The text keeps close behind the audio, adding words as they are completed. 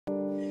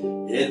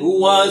It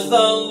was the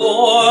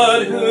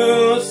Lord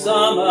who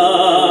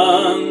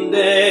summoned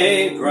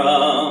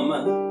Abram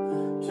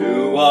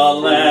to a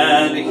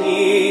land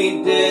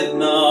he did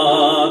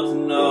not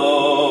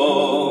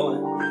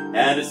know,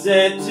 and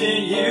said to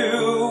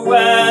you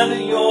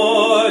and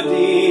your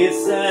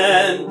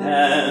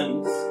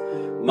descendants,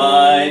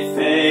 my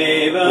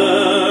favor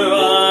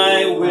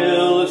I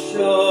will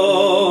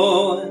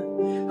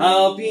show.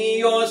 I'll be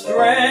your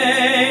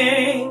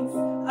strength,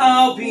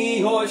 I'll be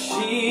your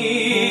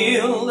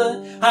shield,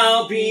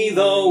 I'll be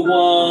the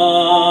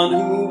one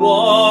who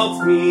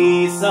walks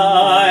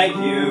beside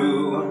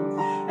you,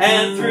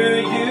 and through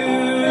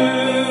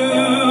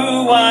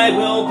you I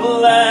will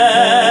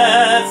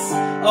bless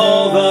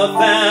all the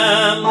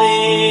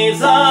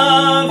families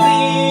of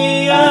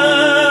the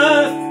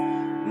earth.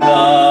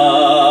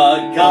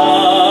 The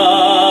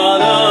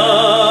God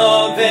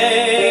of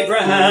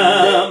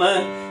Abraham,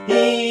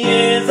 He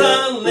is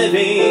a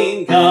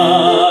living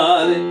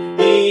God,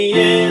 He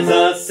is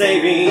a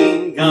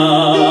saving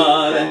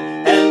God,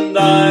 and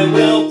I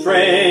will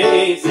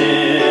praise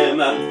Him,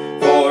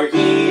 for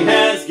He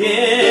has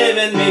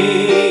given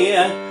me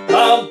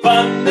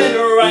abundant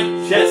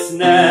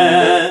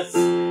righteousness,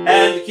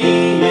 and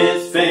He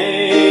is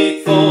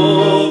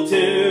faithful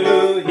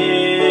to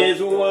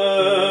His word.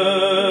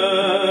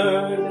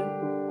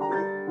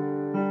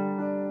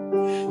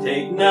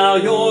 Take now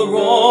your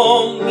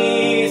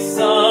only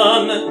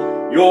Son,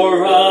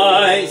 your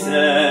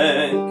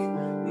Isaac,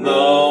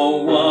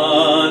 the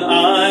one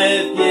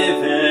I've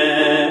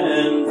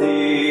given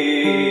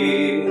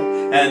thee,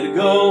 and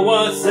go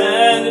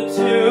ascend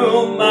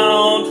to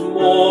Mount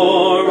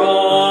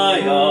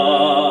Moriah,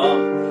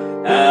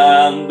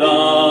 and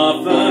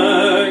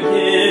offer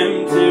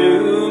him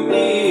to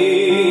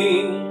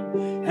me.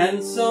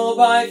 And so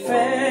by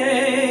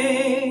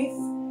faith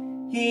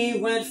he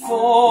went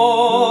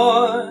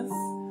forth,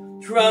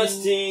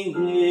 trusting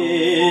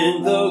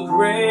in the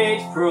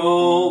great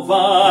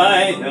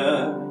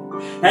provider,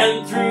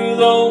 and through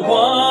the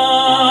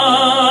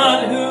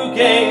one who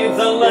gave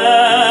the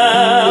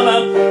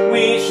lamb,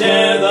 we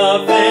share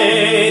the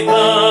faith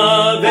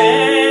of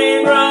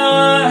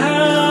Abraham.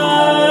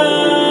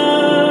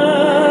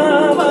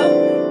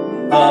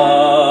 The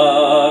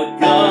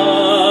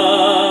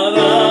God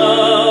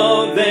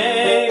of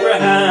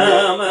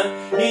Abraham,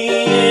 He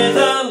is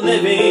a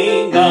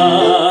living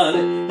God,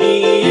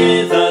 He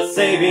is a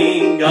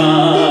saving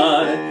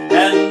God,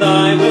 and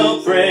I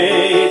will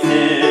praise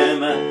Him,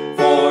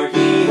 for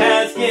He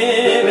has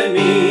given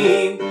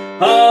me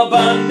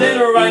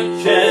abundant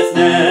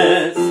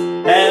righteousness,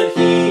 and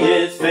He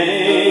is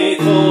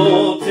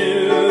faithful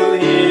to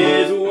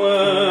His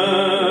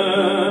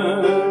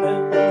word.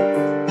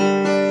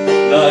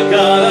 The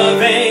God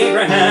of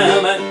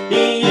Abraham,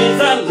 He is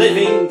a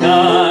living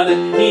God,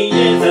 He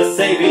is a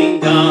saving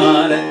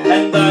God,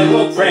 and I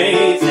will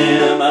praise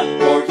Him,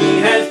 for He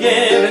has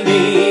given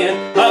me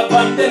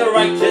abundant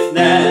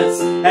righteousness,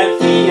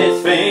 and He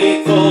is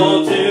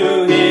faithful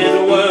to His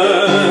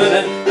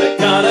word. The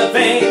God of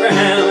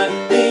Abraham,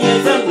 He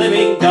is a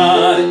living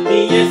God,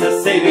 He is a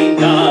saving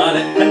God,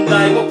 and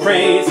I will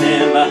praise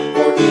Him,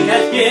 for He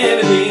has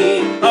given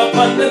me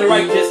abundant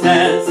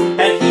righteousness,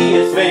 and He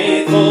is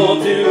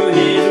faithful to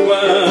His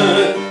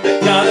word. The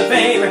God of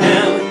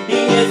Abraham, He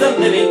is a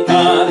living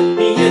God,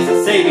 He is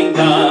a saving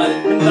God,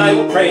 and I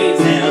will praise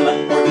Him,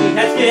 for He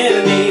has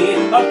given me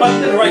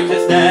abundant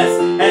righteousness,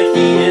 and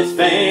He is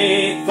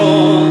faithful